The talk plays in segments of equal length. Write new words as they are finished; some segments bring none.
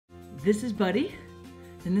This is Buddy,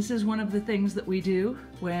 and this is one of the things that we do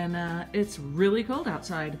when it's really cold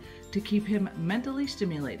outside to keep him mentally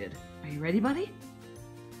stimulated. Are you ready, Buddy?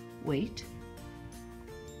 Wait.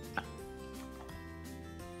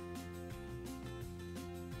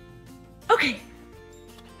 Okay.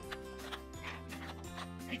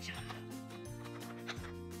 Good job.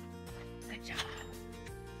 Good job.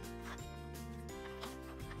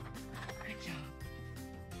 Good job.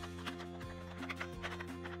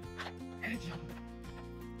 Good job.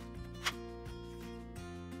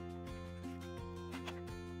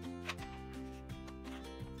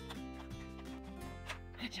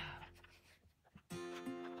 Good job.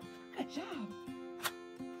 Good job.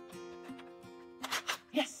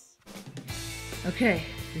 Yes. Okay,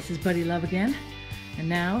 this is Buddy Love again. And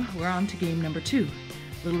now we're on to game number 2.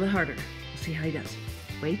 A little bit harder. We'll see how he does.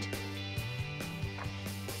 Wait.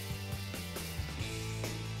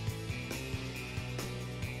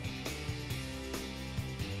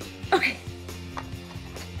 Okay.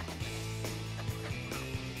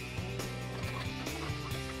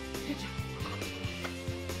 Good job.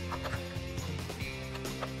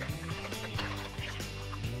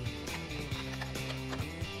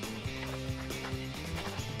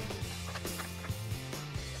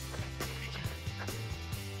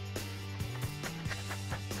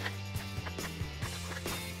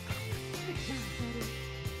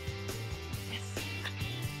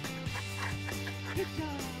 Good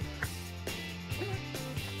job.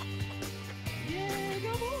 Yeah,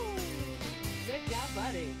 go boy. Good job,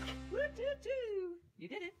 Buddy. Woo-doo-doo. You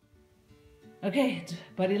did it. Okay, it's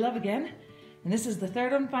Buddy Love again. And this is the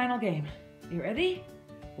third and final game. You ready?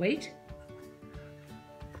 Wait.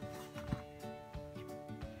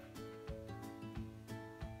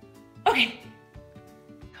 Okay.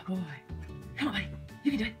 Good boy. Come on, buddy.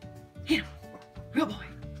 You can do it. Hit him. Good boy.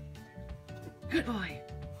 Good boy.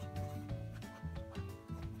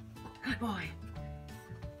 Good boy.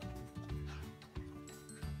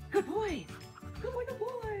 Good boy. Good boy, good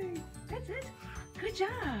boy. That's it. Good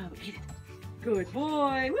job. Eat it. Good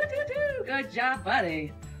boy. Woo-doo-doo. Good job,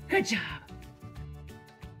 Buddy. Good job.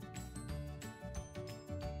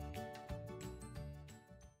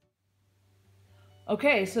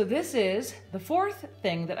 Okay, so this is the fourth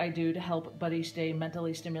thing that I do to help Buddy stay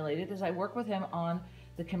mentally stimulated is I work with him on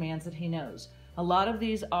the commands that he knows. A lot of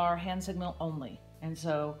these are hand signal only, and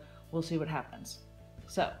so we'll see what happens.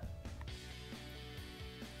 So,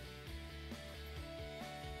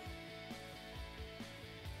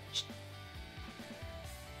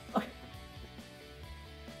 okay.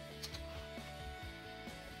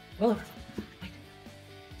 Roll over. Wait.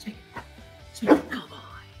 Speak. Speak. Good boy.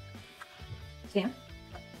 Stand.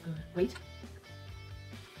 Good. Wait.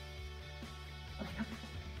 Okay, come.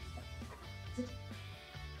 Sit.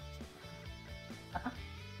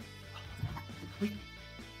 Wait.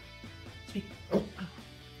 Speak. Go.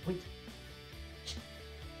 Wait.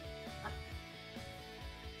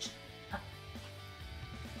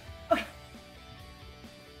 Okay.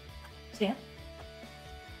 Stand.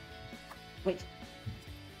 Wait.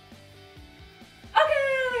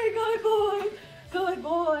 Okay, good boy. Good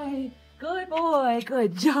boy. Good boy.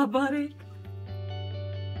 Good job, Buddy.